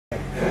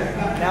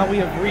Now we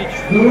have reached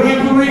The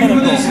referee for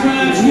this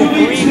match will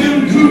be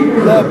Tim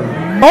Cooper. the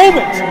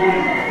moment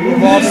we've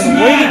all been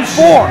waiting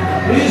for.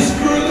 Is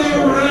for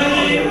the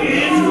Reigning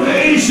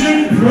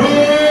Invasion Pro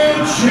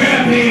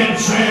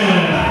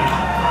Championship.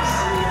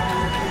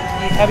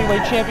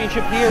 Heavyweight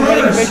championship here,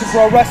 Reigning Invasion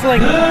Pro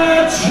Wrestling.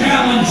 The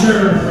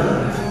challenger,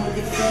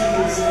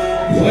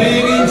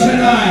 weighing in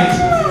tonight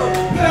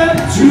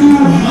at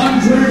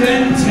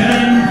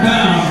 210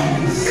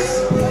 pounds,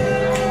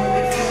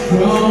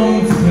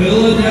 from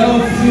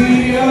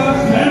Philadelphia,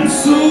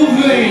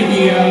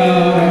 Pennsylvania,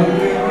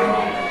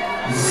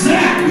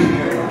 Zack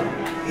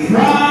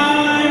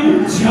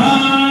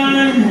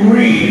Primetime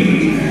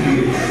Reeb.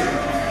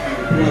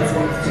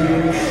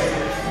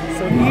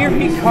 So here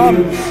he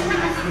comes.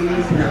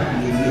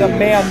 The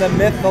man, the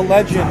myth, the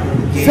legend,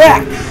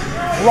 Zack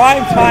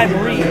Primetime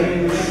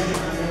Reeb.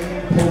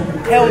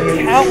 Held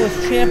countless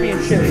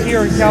championships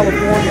here in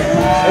California.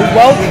 A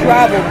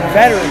well-traveled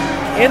veteran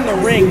in the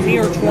ring,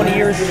 near 20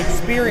 years of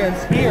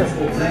experience here.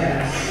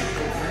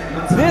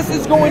 This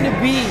is going to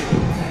be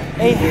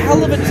a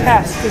hell of a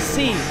test to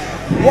see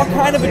what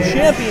kind of a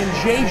champion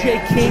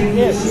JJ King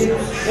is.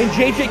 In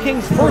JJ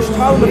King's first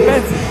title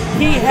defense,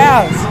 he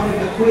has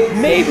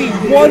maybe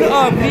one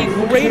of the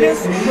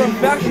greatest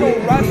professional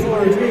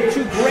wrestlers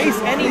to grace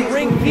any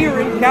ring here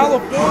in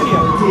California.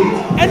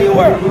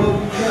 Anywhere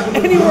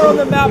on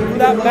the map for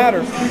that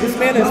matter. This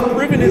man has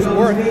proven his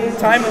worth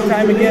time and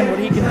time again, what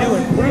he can do,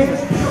 and proven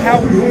how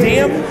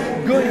damn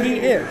good he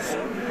is.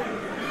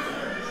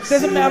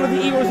 Doesn't matter the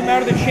ego, doesn't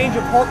matter the change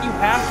of heart. You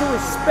have to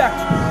respect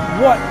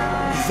what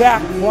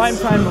Zack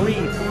Primetime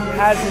Reeb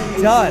has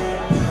done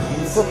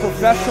for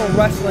professional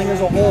wrestling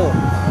as a whole,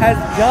 has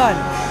done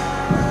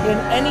in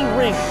any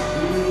ring.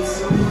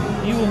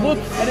 You look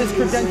at his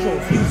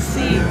credentials, you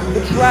see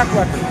the track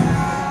record.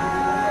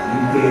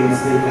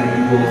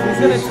 He's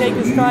going to take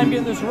his time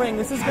getting this ring.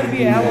 This is going to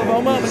be a hell of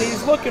a moment.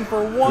 He's looking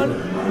for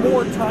one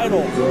more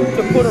title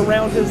to put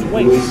around his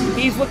waist.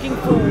 He's looking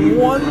for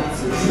one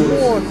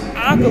more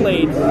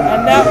accolade,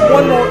 and that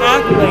one more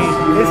accolade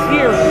is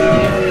here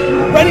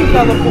in Redding,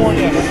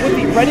 California, with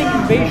the Redding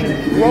Invasion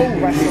Pro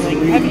Wrestling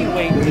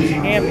Heavyweight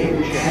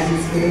Championship.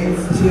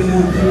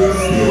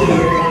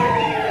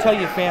 I tell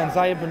you fans,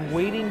 I have been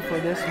waiting for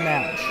this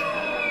match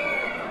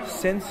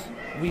since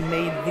we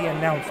made the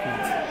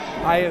announcement.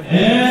 I have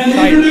been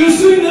excited.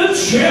 Introducing the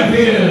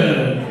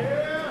champion,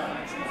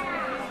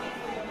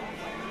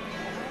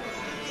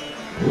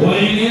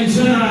 weighing in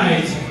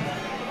tonight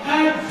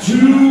at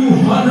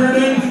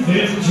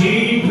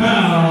 215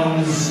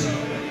 pounds.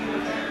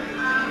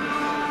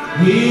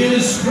 He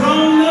is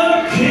from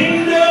the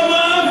Kingdom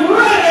of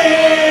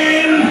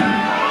Reign.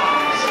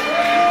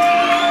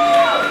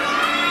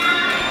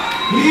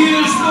 He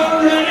is the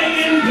Reigning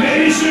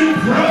Invasion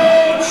Pro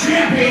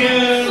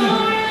Champion.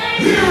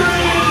 Here is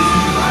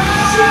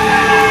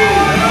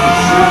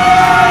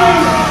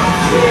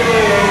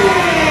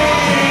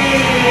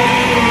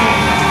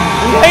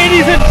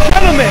Ladies and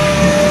gentlemen,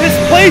 this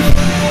place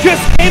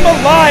just came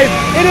alive.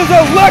 It is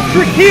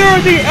electric here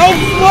in the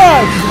Elks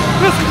Lodge.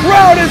 This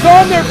crowd is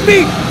on their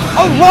feet,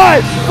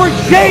 alive for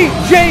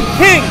JJ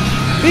King,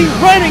 the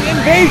Reigning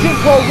Invasion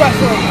Pro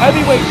Wrestling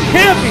Heavyweight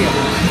Champion.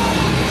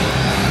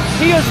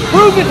 He has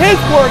proven his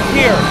worth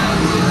here,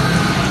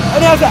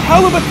 and has a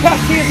hell of a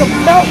test. He has a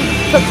mountain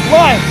to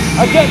climb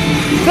against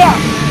Zack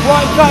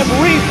Primetime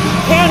Reeb.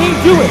 Can he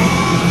do it?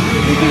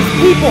 With these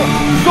people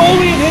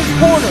solely in his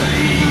corner.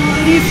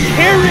 He's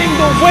carrying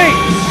the weight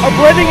of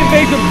Redding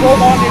Invasion Pro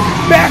on his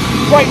back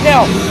right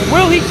now.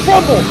 Will he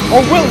crumble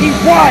or will he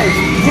rise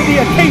to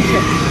the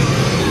occasion?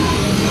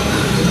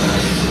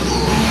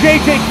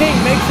 JJ King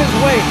makes his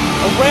way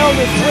around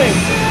this ring.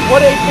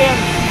 What a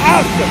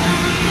fantastic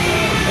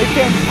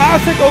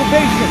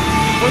ovation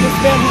for this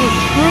man who has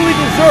truly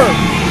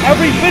deserved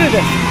every bit of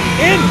this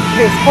in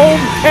his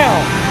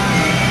hometown.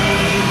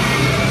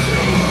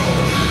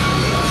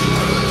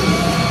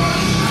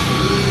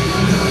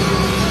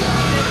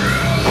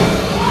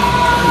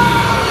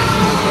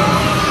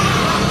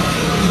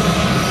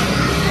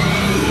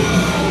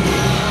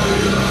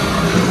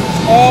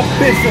 All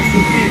business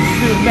with these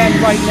two men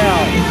right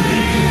now.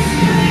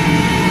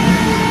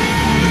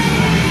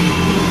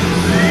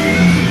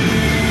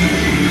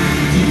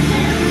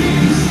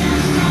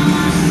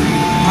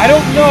 I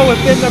don't know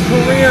if in the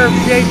career of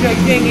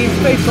JJ King he's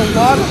faced a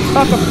lot of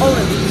tough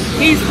opponents.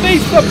 He's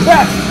faced the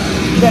best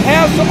that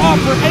has to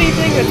offer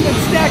anything that's been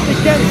stacked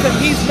against him.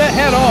 He's met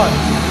head on.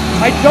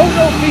 I don't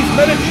know if he's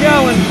met a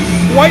challenge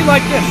quite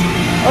like this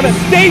on a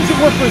stage that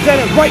we're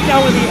presented right now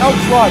in the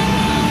Elks Lodge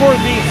for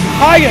the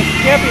highest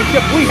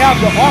championship we have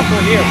to offer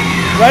here.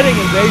 Redding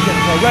Invasion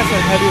Pro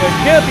Wrestling Heavyweight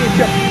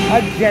Championship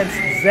against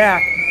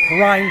Zack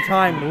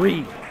Primetime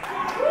Reeb.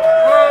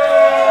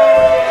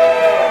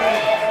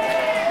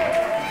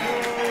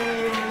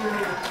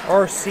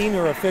 Our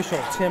senior official,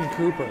 Tim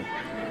Cooper,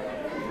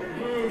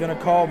 gonna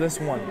call this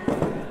one.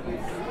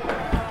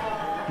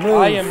 Move.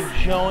 I am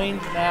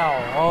joined now.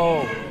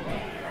 Oh,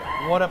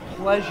 what a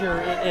pleasure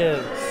it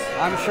is.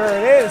 I'm sure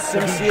it is,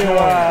 since you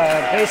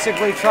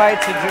basically tried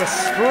to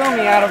just screw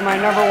me out of my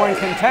 #1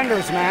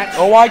 contenders match.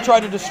 Oh, I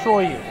tried to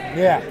destroy you.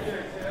 Yeah.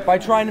 By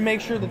trying to make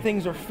sure that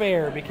things are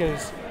fair,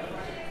 because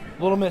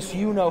little Miss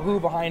You-Know-Who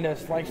behind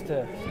us likes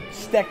to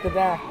stack the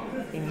deck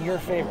in your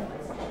favor.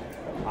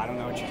 I don't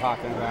know what you're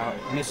talking about,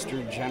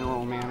 Mr.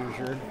 General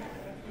Manager.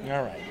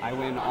 All right. I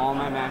win all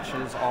my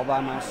matches all by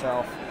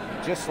myself,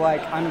 just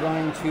like I'm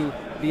going to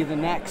be the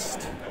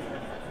next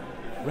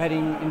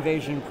Reading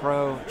Invasion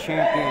Pro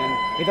champion.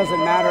 It doesn't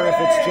matter if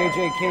it's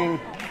JJ King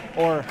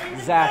or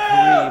Zack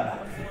Primetime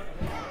Reeb.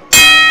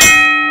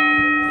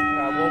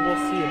 Well, we'll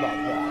see about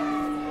that.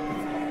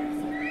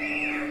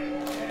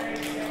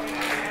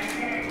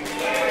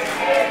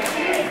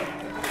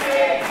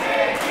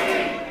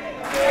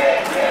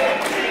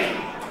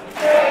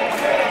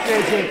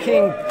 JJ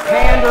King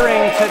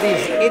pandering to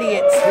these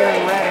idiots here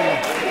in Reading.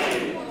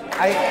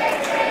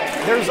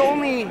 There's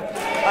only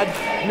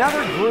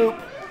another group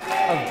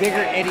of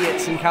bigger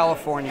idiots in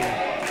California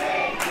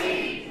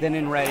than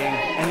in Reading,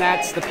 and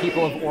that's the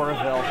people of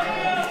Oroville.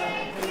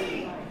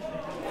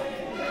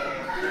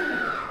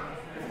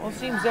 Well, it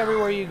seems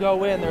everywhere you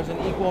go in, there's an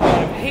equal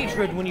amount of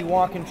hatred when you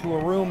walk into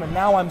a room, and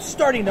now I'm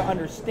starting to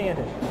understand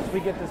it. We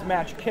get this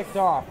match kicked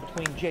off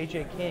between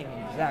JJ King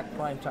and Zack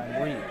Primetime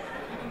Reeb.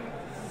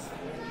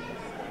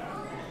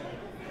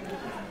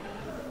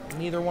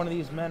 Neither one of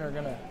these men are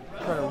going to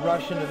try to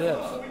rush into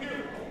this.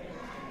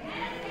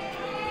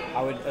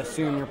 I would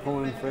assume you're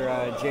pulling for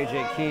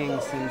JJ King,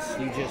 since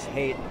you just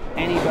hate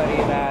anybody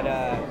that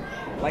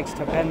likes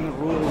to bend the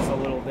rules a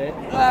little bit.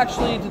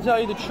 Actually, to tell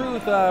you the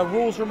truth,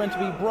 rules are meant to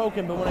be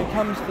broken, but when it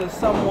comes to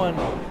someone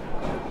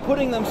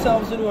putting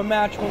themselves into a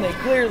match when they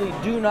clearly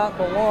do not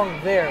belong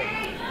there,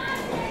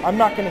 I'm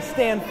not going to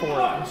stand for it.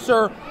 And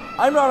sir,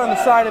 I'm not on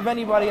the side of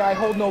anybody. I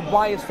hold no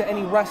bias to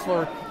any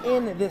wrestler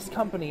in this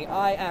company.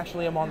 I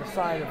actually am on the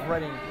side of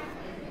Reading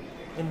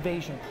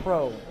Invasion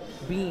Pro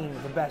being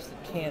the best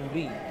it can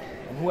be.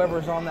 And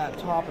whoever's on that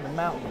top of the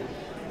mountain,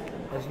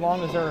 as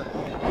long as they're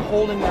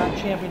holding that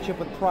championship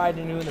with pride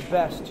and doing the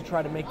best to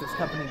try to make this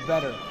company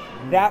better,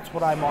 that's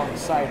what I'm on the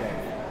side of.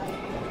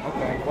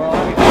 Okay, well,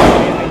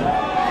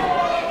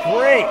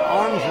 great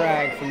arm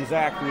drag from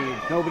Zack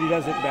Reeb. Nobody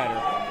does it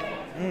better.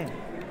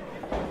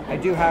 I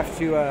do have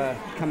to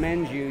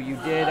commend you. You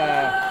did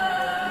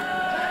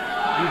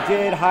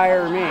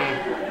hire me,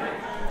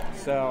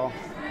 so.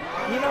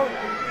 You know,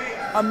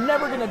 I'm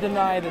never going to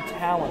deny the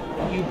talent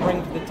that you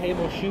bring to the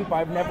table, Shoop.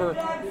 I've never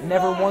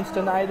once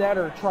denied that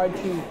or tried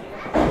to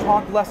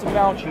talk less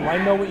about you. I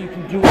know what you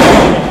can do.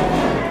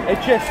 It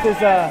just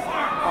is as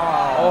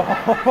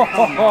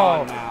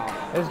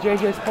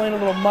JJ's playing a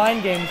little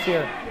mind games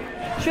here.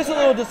 It's just a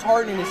little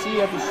disheartening to see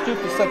you have to stoop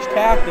to such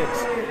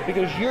tactics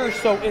because you're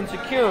so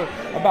insecure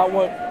about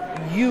what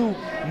you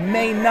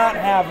may not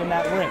have in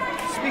that ring.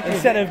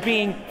 Instead of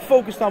being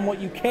focused on what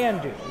you can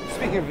do.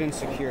 Speaking of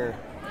insecure,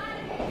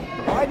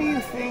 why do you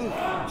think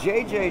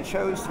JJ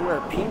chose to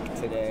wear pink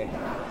today?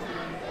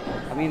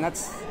 I mean,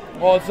 that's...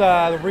 Well, it's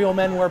the real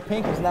men wear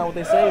pink. Isn't that what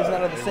they say? Isn't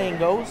that how the saying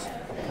goes?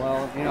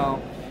 Well, you know,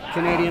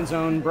 Canadian's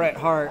own Bret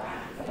Hart.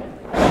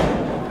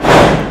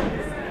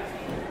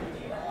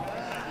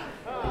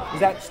 Does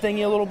that sting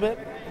you a little bit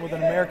with an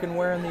American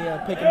wearing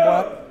the pink and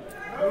black?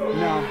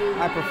 No,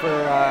 I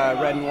prefer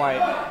red and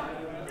white.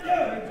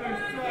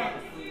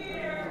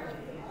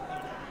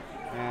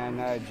 And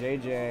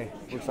JJ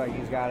looks like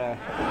he's got a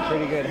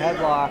pretty good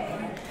headlock.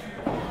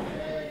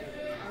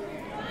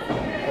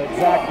 But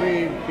Zack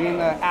Reeb, being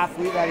the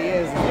athlete that he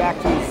is back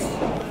to his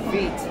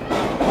feet.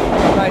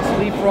 Nice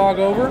leapfrog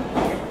over.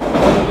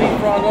 Another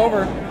leapfrog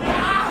over.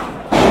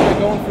 They're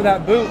going for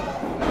that boot.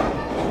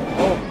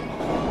 Oh,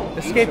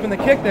 escaping the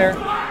kick there.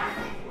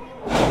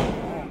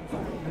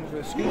 For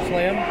a scoop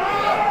slam.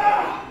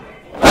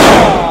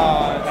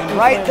 And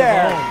right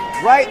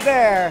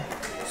there,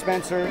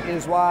 Spencer,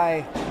 is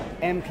why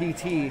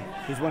MPT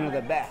is one of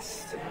the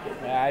best.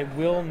 I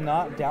will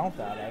not doubt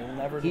that. I will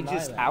never deny that. He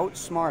just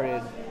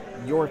outsmarted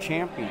your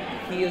champion.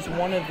 He is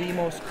one of the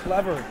most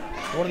clever,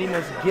 one of the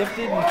most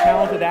gifted and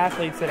talented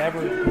athletes that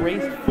ever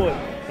graced foot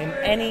in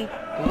any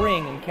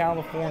ring in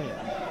California.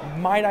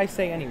 Might I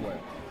say anywhere.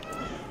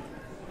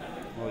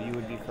 Well, you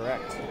would be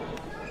correct.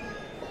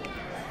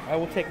 I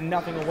will take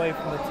nothing away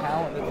from the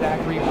talent that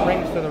Zack Reeb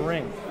brings to the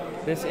ring.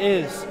 This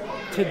is,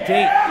 to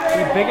date,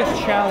 the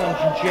biggest challenge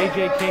in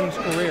JJ King's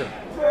career.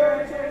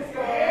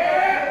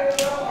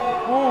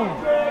 Ooh.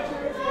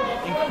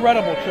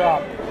 Incredible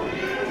chop.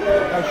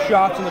 Now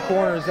shots in the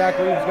corner. Zack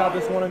Reeb's got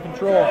this one in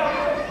control.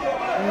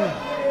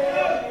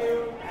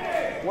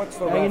 What's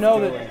the now ref you know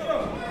doing?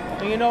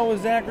 that. You know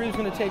Zack Reeb's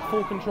going to take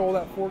full control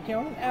of that 4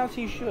 count, as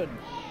he should.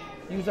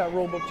 Use that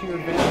rule book to your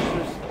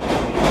advantage.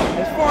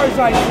 As far as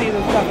I see,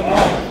 there's nothing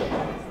wrong with it.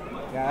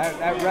 Yeah,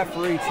 that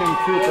referee Tim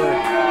Cooper,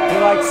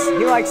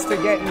 he likes to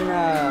get in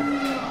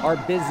our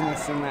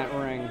business in that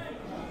ring.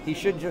 He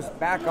should just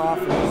back off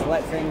and just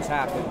let things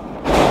happen.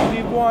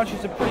 Steve Watch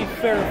is a pretty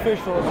fair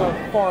official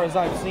as far as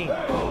I've seen.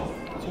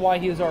 That's why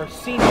he is our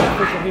senior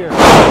official here. And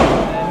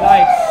a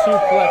nice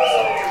suplex,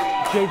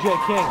 JJ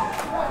King.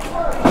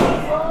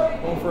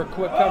 Going for a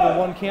quick cover,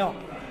 1 count.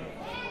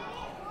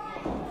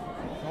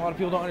 A lot of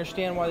people don't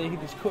understand why they hit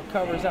these quick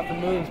covers after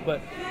moves,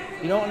 but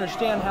you don't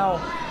understand how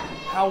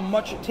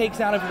much it takes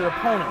out of your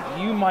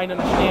opponent. You might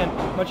understand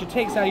how much it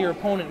takes out of your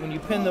opponent when you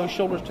pin those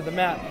shoulders to the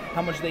mat,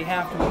 how much they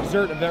have to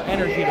exert of their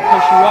energy to push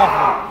you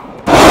off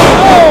them.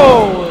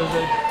 Oh!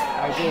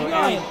 I do.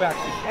 Giant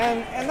backseat.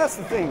 And that's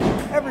the thing.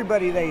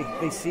 Everybody, they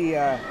see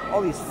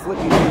all these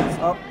flippy moves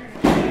up.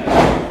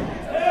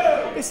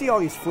 They see all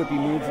these flippy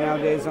moves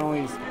nowadays, all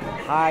these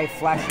high,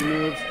 flashy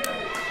moves.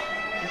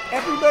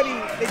 Everybody,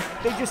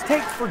 they just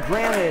take for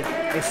granted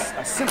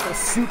a simple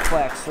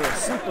suplex or a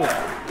simple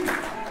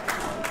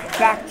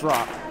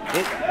backdrop.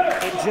 It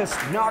just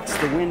knocks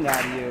the wind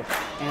out of you,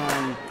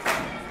 and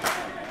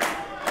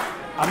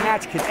a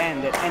match could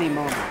end at any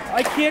moment.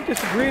 I can't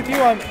disagree with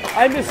you.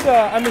 I'm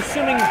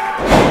assuming.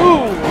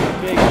 Ooh,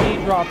 big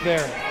knee drop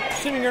there.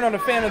 Assuming you're not a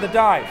fan of the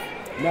dive.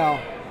 No,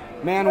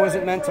 man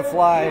wasn't meant to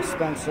fly,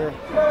 Spencer.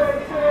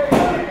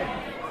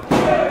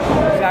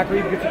 Zack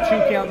Reeb gets a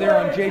 2 count there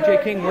on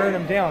JJ King, wearing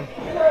him down.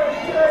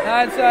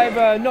 As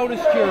I've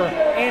noticed your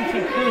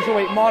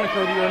anti-cruiserweight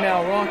moniker that you're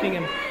now rocking,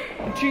 and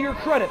to your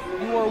credit,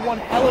 you are one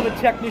hell of a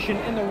technician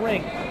in the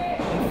ring.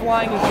 And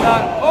flying is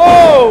not.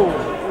 Oh!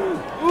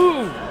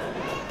 Ooh!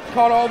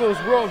 Caught all those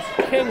ropes.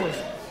 King was.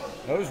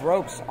 Those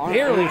ropes aren't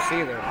barely loose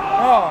either.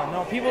 Oh,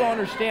 no, people don't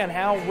understand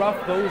how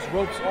rough those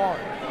ropes are.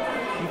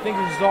 You think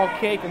this is all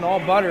cake and all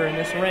butter in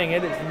this ring.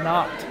 It is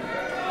not.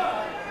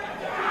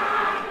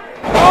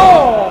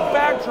 Oh,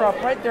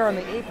 backdrop right there on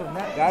the apron.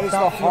 That is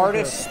the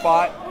hardest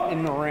spot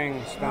in the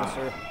ring,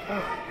 Spencer.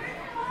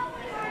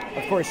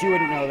 Of course, you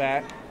wouldn't know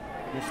that,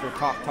 Mr.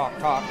 Talk, Talk,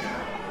 Talk.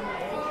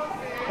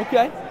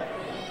 Okay.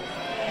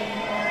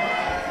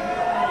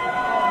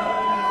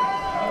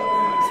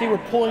 See, we're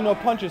pulling no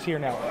punches here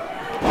now.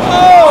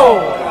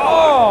 Oh!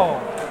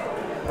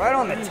 Oh! Right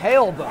on the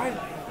tailbone.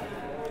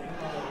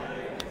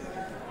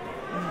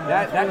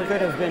 That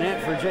could have been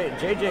it for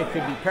JJ.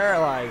 Could be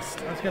paralyzed.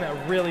 That's going to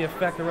really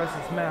affect the rest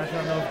of this match. I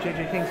don't know if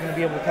JJ King's going to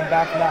be able to come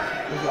back from that.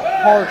 There's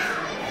a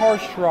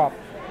harsh drop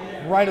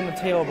right on the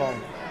tailbone,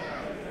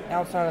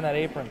 outside of that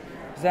apron.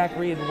 Zack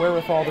Reeb, the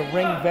wherewithal, the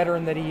ring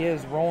veteran that he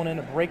is, rolling in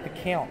to break the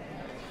count.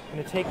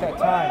 Going to take that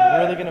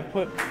time. Really going to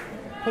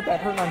put that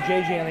hurting on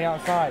JJ on the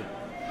outside.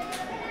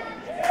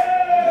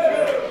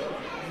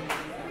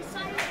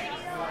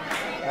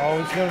 Oh,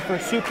 he's going for a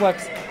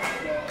suplex.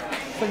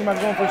 Thinking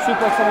about going for a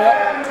suplex on the up.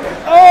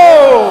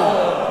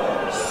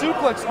 Oh!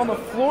 Suplex on the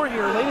floor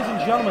here, ladies and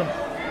gentlemen.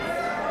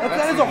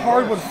 That is a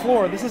hardwood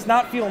floor. This does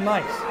not feel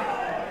nice.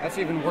 That's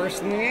even worse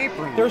than the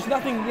apron. There's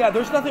nothing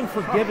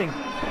forgiving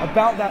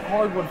about that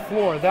hardwood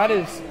floor. That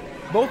is,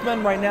 both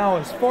men right now,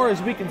 as far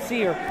as we can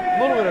see, are a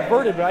little bit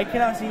averted, but I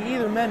cannot see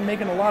either man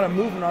making a lot of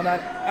movement on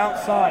that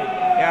outside.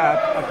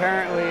 Yeah,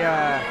 apparently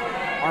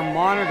our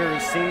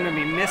monitors seem to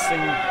be missing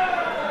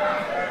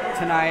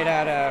tonight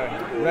at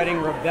Reading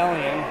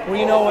Rebellion. Well,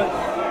 you know what?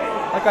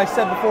 Like I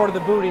said before to the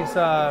booties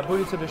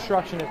of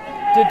destruction, it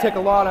did take a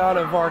lot out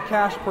of our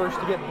cash purse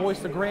to get Boyce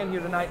the Grand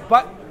here tonight.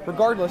 But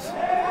regardless,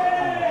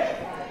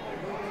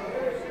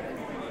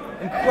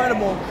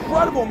 incredible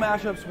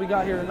matchups we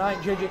got here tonight.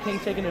 JJ King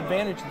taking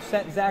advantage and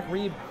sent Zack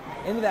Reeb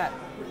into that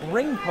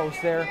ring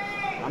post there.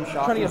 I'm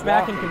shocked. Trying to get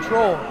back in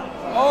control.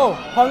 Oh,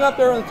 hung up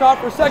there on the top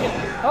for a second.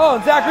 Oh,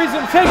 and Zack Reeb's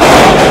going to take it.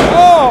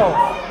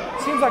 Oh!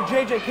 Seems like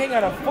JJ King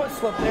had a foot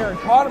slip there and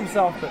caught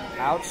himself, but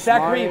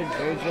Zack Reeb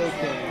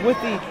with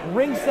the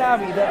ring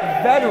savvy,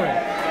 that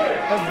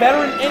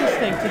veteran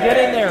instinct to get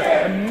in there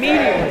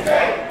immediately.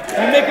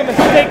 You make a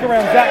mistake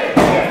around Zack,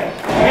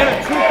 and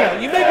a 2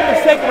 count. You make a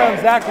mistake around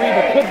Zack Reeb,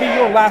 it could be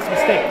your last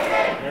mistake.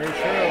 Very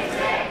true.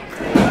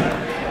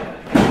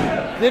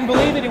 Didn't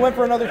believe it. He went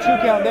for another 2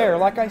 count there.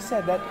 Like I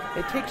said, that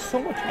it takes so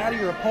much out of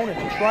your opponent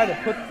to try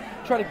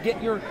to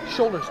get your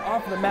shoulders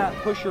off the mat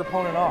and push your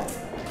opponent off.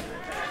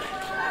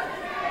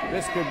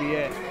 This could be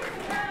it.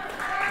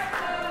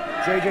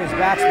 JJ's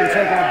back's been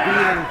taking a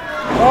beating.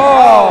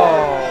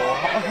 Oh!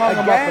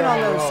 Again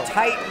on those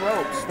tight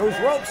ropes. Those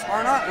ropes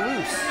are not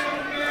loose.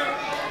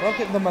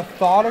 Look at the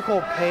methodical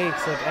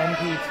pace of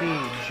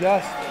NPT.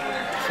 Just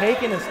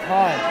taking his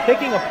time,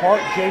 picking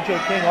apart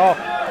JJ King. Oh,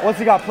 what's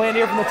he got planned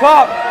here from the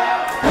top?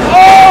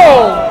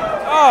 Oh!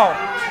 Oh!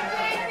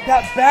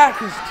 That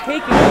back is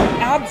taking an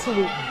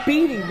absolute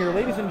beating here,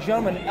 ladies and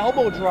gentlemen.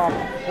 Elbow drop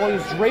while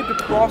he's draped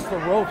across the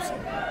ropes.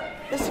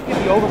 This could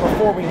be over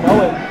before we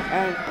know it.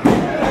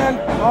 And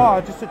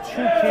just a 2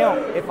 count.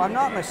 If I'm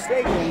not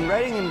mistaken,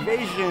 Reading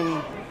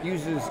Invasion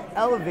uses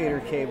elevator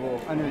cable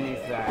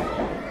underneath that.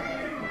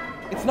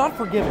 It's not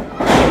forgiving.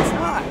 It's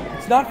not.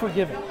 It's not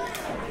forgiving.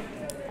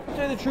 To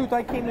tell you the truth,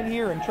 I came in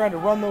here and tried to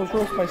run those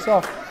ropes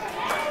myself.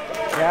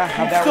 Yeah,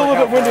 how'd that still a work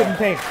little out bit winded and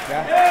pain.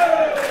 Yeah.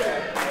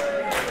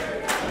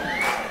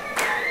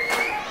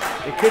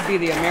 It could be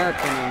the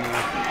American in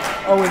there.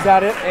 Oh, is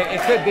that it?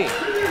 It could be.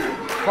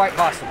 Quite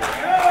possible.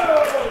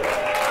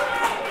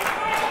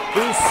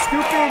 These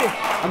stupid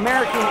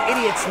American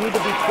idiots need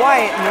to be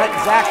quiet and let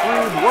Zack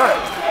Reeb work.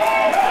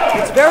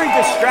 It's very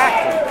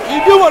distracting.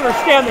 You do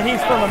understand that he's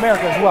from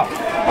America as well.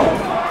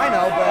 I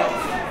know, but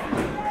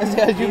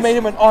You made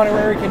him an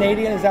honorary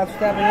Canadian. Is that what's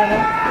happening right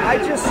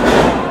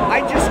now?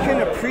 I just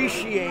can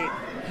appreciate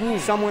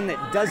someone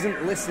that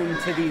doesn't listen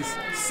to these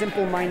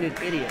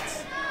simple-minded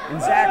idiots. And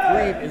Zack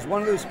Primetime is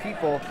one of those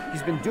people.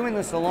 He's been doing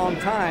this a long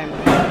time,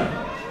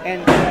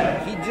 and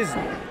he just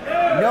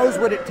knows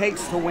what it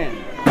takes to win.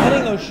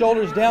 Getting those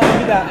shoulders down,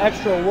 do that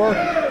extra work.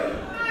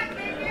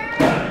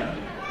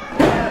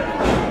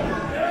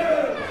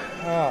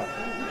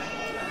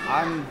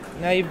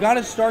 Now you've got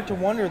to start to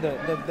wonder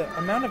the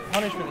amount of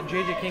punishment that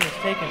JJ King has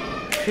taken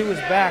to his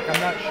back. I'm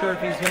not sure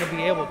if he's going to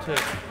be able to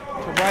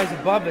rise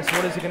above this.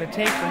 What is it going to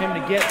take for him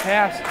to get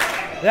past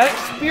that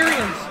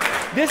experience?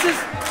 This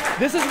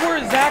is where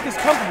Zack is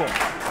comfortable.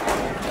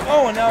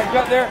 Oh, and now I've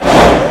got there.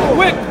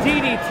 Quick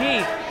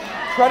DDT.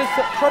 Try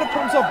to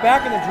put himself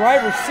back in the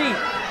driver's seat.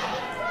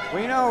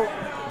 Well, you know,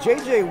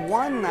 JJ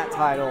won that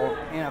title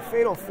in a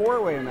fatal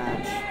four-way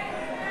match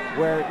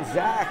where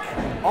Zack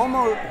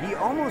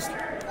almost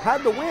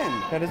had the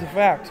win. That is a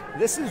fact.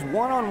 This is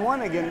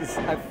one-on-one against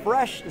a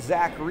fresh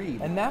Zack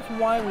Primetime. And that's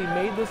why we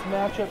made this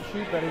matchup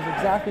shoot. That is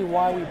exactly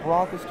why we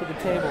brought this to the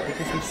table,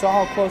 because we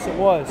saw how close it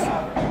was.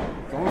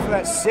 Going for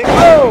that sick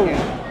kick.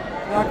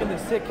 Knocking the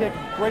sick kick.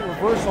 Great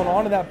reversal and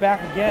onto that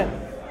back again.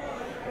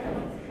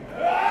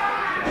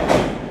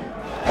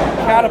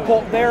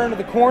 Catapult there into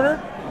the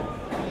corner.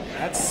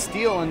 That's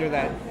steel under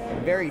that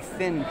very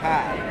thin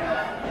pad.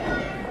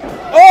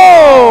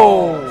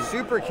 Oh!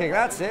 Super kick,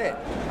 that's it.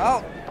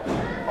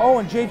 Oh,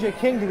 and JJ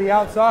King to the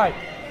outside.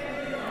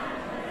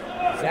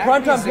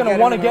 Primetime's going to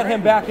want to get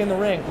him back in the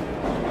ring.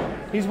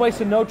 He's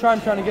wasting no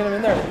time trying to get him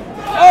in there.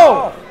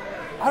 Oh!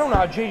 I don't know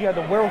how JJ had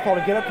the wherewithal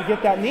to get up to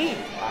get that knee.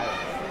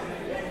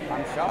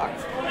 I'm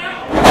shocked.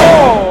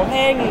 Oh,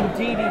 hanging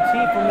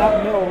DDT from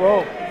that middle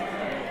rope.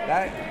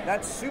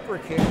 That super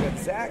kick that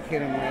Zack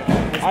hit him with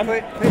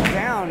has put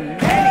down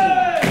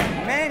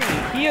many.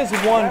 He has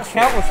won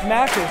countless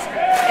matches,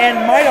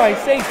 and might I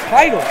say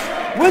titles,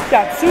 with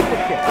that super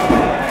kick.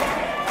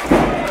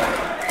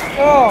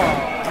 Oh,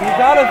 you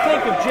gotta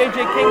think if JJ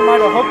King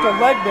might have hooked a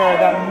leg there,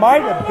 that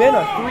might have been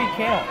a 3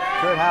 count.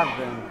 Could have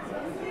been.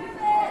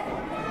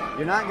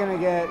 You're not gonna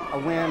get a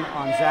win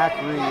on Zack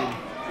Primetime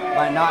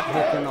by not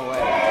hooking the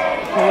leg.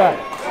 Correct.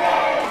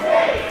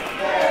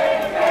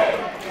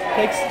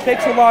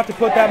 Takes a lot to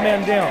put that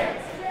man down.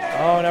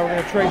 Oh, now we're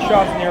gonna trade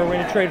shots in here. We're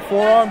gonna trade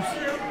forearms.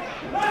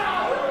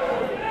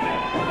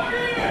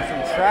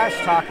 Some trash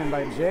talking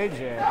by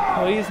JJ.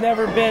 Well, he's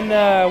never been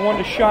one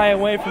to shy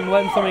away from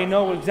letting somebody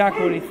know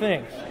exactly what he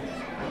thinks.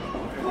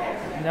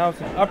 Now it's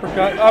an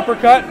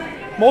uppercut,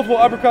 multiple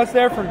uppercuts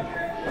there from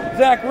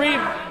Zack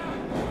Primetime.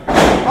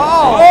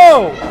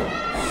 Oh!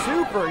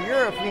 Super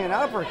European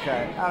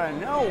uppercut out of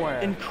nowhere.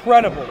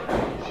 Incredible.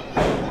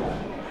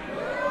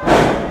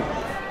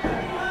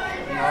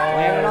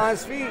 Landing on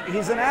his feet.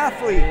 He's an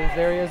athlete.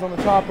 There he is on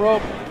the top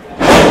rope.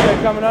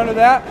 Coming under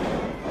that.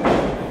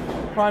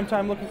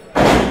 Primetime looking.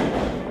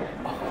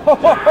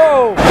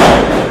 Oh!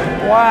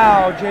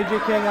 Wow, JJ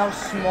King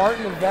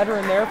outsmarting the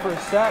veteran there for a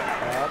set.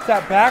 It's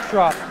that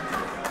backdrop.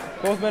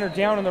 Both men are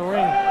down in the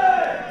ring.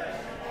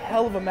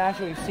 Hell of a match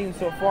that we've seen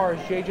so far as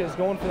JJ is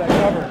going for that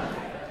cover.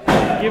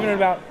 Giving it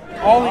about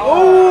all the...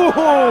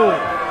 Oh!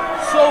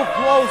 So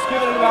close,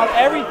 giving it about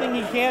everything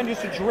he can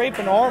just to drape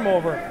an arm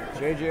over.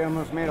 JJ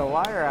almost made a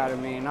liar out of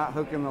me, not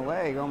hooking the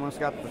leg. Almost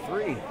got the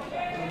 3.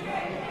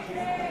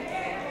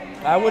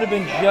 I would have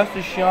been just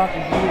as shocked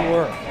as you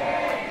were.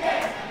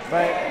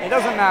 But it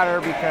doesn't matter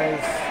because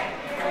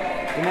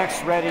the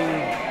next Reading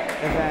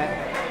event,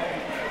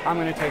 I'm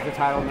going to take the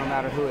title no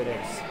matter who it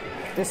is.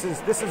 This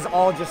is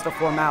all just a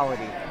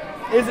formality.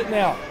 Is it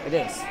now? It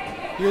is.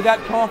 You're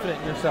that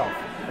confident in yourself.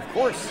 Of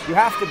course, you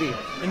have to be.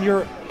 In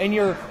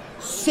your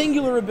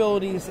singular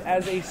abilities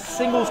as a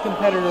singles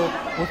competitor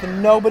with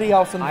nobody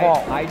else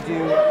involved. I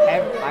do.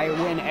 I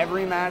win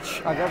every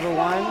match I've ever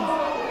won.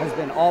 Has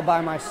been all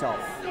by myself.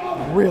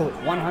 Really?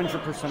 100%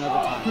 of the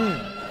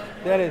time.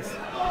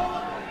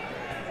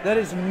 That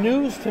is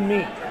news to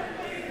me.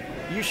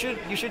 You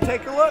should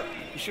take a look.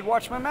 You should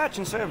watch my match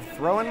instead of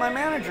throwing my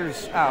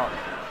managers out.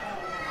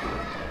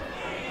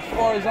 As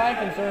far as I'm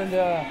concerned,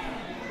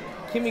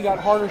 Kimmy got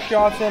harder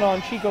shots in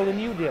on Chico than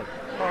you did.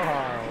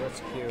 Oh,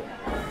 that's cute.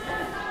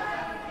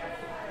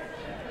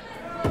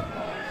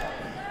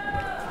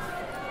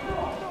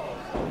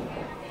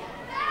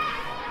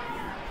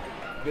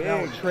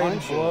 Big trading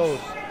blows.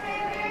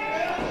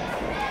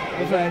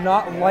 Those are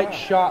not light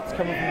shots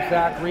coming from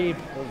Zack Primetime.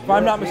 If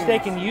I'm not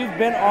mistaken, you've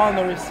been on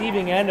the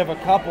receiving end of a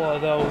couple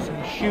of those,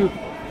 and shoot,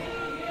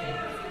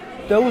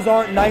 those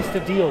aren't nice to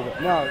deal with.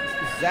 No,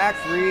 Zack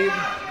Primetime,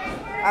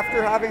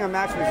 after having a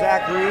match with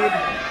Zack Primetime,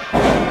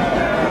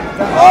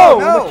 the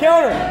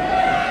counter.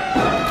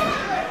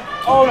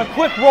 Oh, and a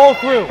quick roll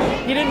through.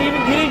 He didn't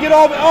get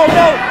all of it. Oh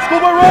no,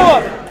 schoolboy roll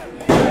up.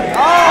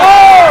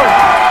 Oh!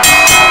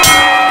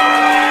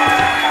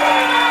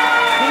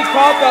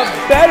 Caught the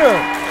better.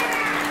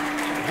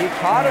 He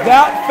caught him.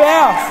 That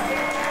fast,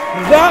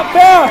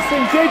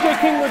 and JJ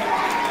King was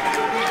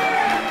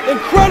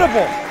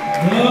incredible.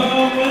 The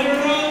winner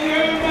of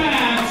your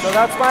match. So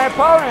that's my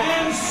opponent.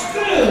 And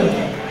still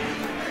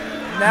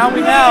now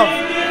we have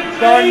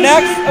our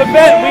next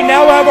event. We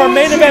now have our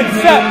main event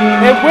set.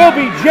 It will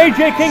be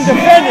JJ King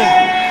defending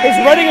his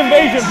Reading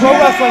Invasion Pro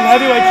Wrestling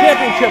Heavyweight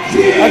Championship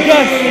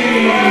against,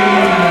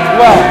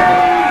 well,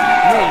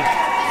 me.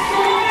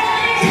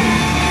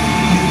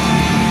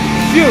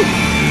 Shoot,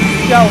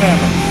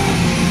 Shellhammer.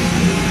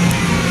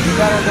 You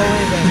better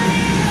believe it.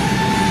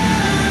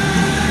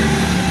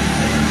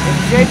 If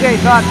JJ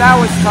thought that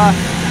was tough,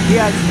 he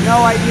has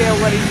no idea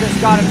what he just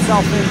got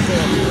himself into.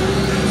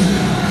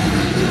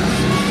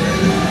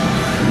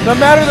 No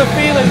matter the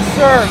feelings,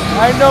 sir,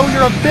 I know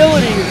your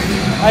abilities.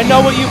 I know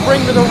what you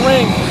bring to the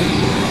ring.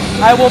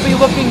 I will be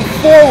looking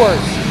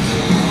forward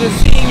to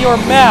seeing your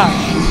match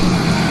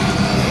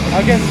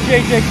against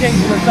JJ King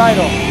for the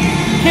title.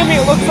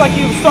 Kimmy, it looks like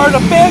you've started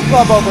a fan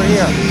club over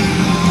here.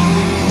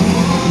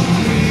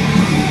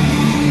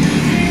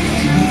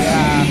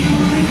 Yeah.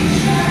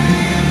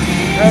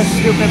 Those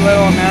stupid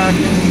little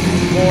American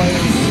boys,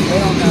 they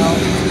don't know.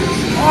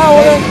 Oh,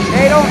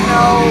 They don't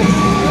know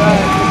the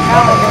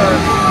caliber.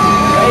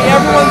 hey,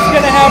 everyone's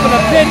going to have an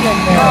opinion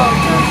there.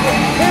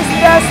 His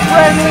best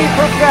friend, Lee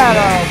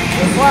Perfetto,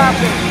 is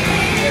laughing.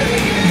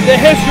 The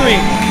history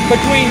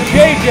between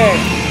JJ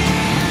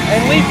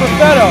and Lee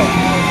Perfetto.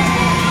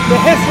 The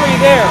history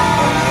there.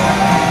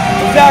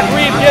 Zack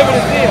Primetime Reeb giving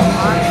it to him.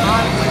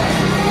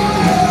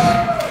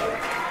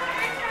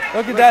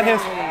 Look at that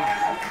history.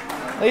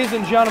 Ladies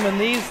and gentlemen,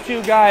 these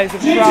two guys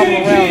have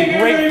traveled around.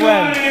 Great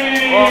friends.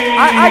 Well,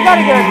 I got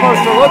to get a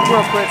closer look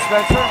real quick,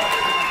 Spencer.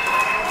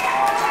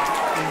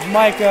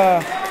 Mike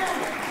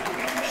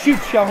Shoot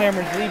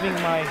Shellhammer's leaving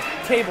my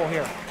table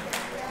here.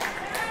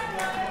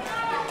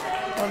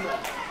 I'm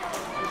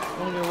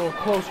going to get a little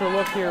closer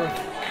look here.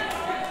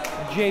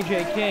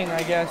 JJ King,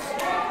 I guess,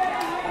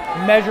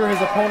 measure his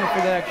opponent for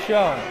the next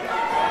show.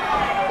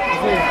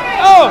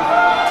 Oh!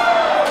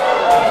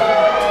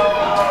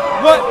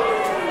 What?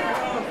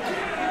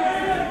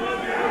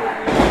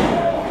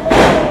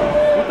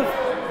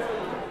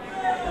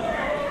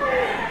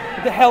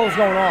 What the hell is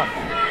going on?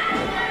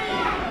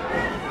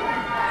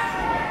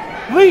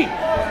 Lee!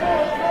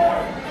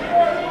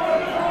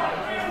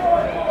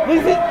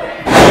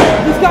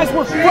 These guys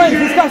were friends.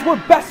 These guys were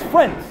best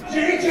friends.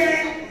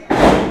 JJ!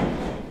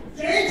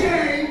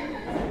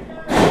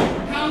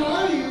 How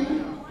are you?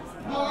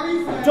 How are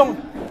you, friend?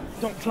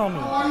 Don't tell me.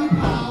 How are you,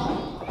 pal?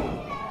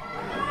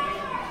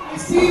 I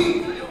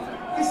see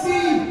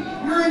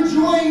you're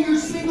enjoying your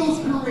singles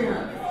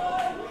career.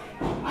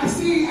 I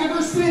see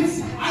ever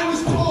since I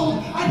was told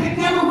I could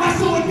never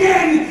wrestle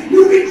again,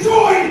 you've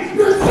enjoyed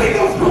your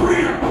singles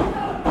career.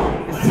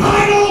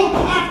 Title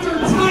after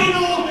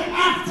title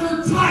after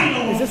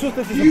title. Is this what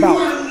this is you about?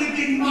 You are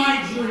living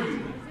my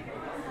dream.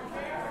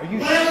 Are you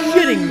Where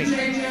shitting were me? you,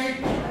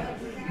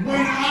 JJ?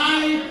 When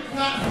I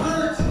got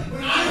hurt,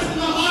 when I was in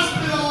the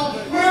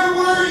hospital, where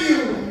were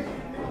you?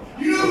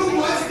 You know who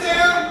was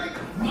there?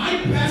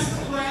 My best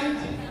friend,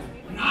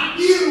 not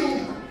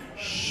you,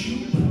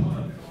 Shoot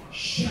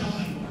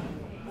Shelly.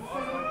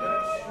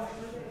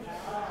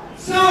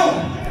 So,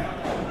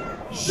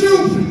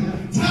 Shoot,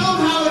 tell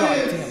them how it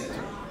is.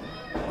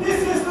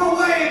 This is the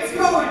way it's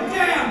going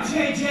down,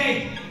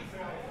 JJ.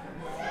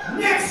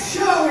 Next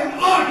show in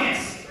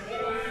August.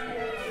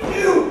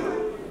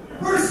 You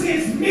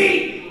versus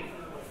me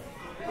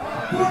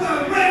for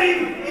the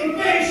Reading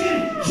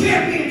Invasion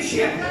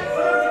Championship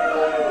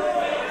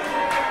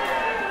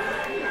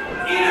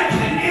in a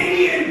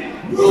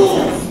Canadian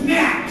rules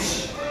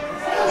match.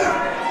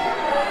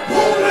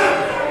 Hold up!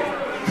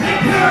 Take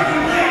care of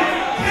him, man!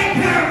 Take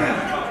care of him!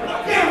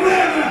 Get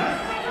rid of him!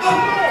 Oh,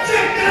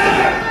 check that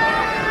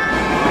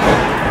out!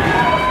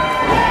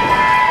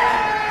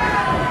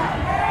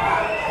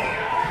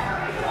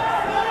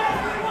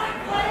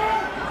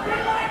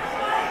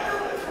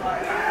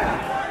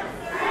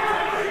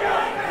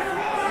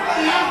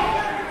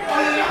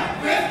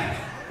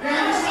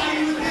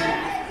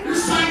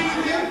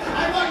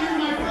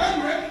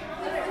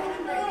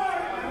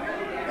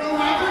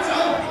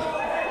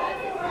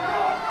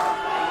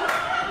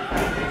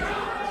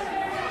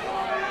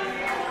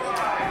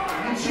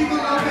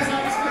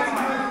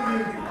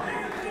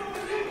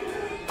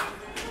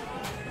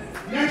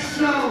 Next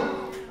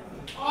show,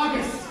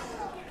 August,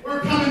 we're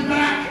coming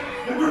back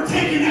and we're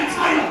taking that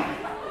title.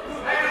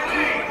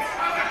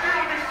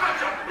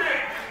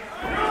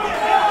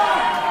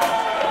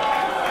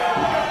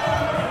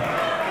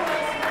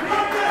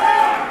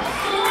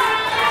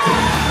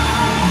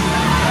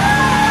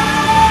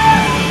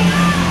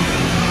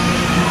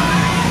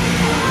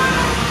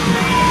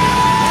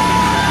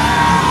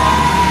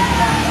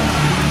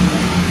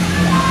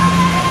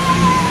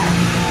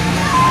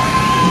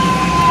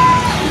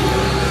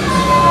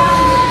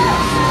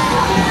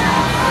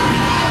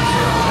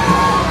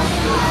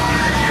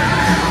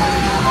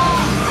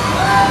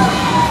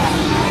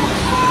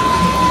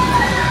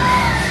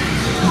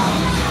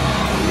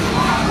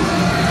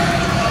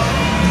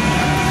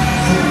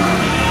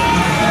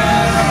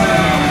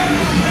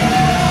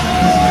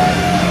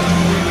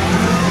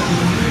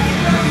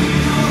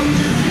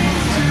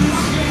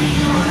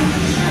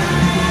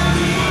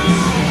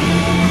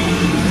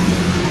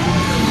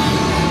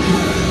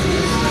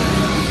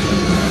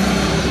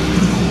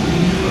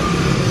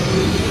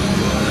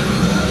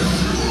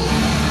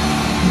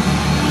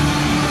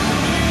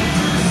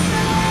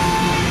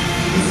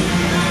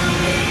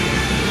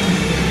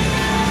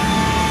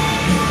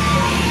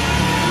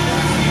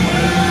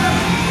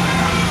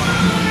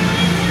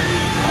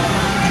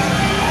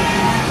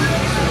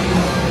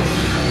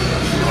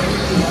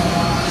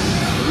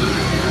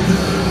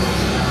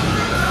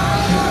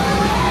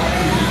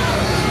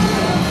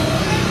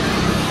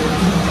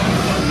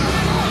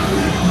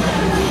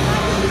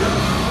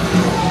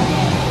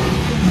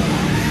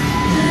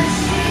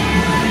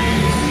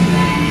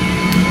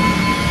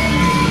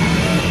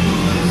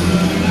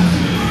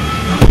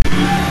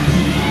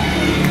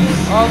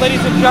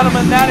 ladies and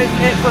gentlemen, that is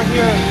it for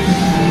here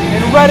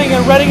in Reading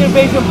and Reading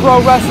Invasion Pro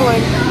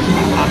Wrestling.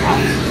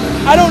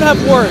 I don't have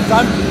words.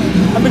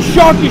 I'm as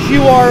shocked as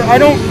you are.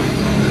 I don't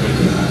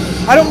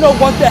know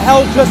what the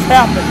hell just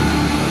happened,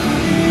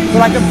 but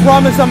I can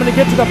promise I'm going to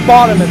get to the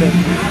bottom of it.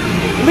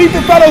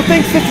 Lethal Fellow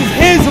thinks this is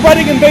his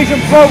Reading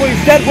Invasion Pro, but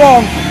he's dead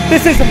wrong.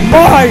 This is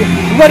my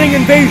Reading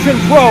Invasion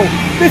Pro.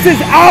 This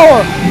is our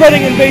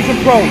Reading Invasion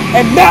Pro,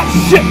 and that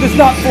shit does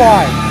not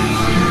fly.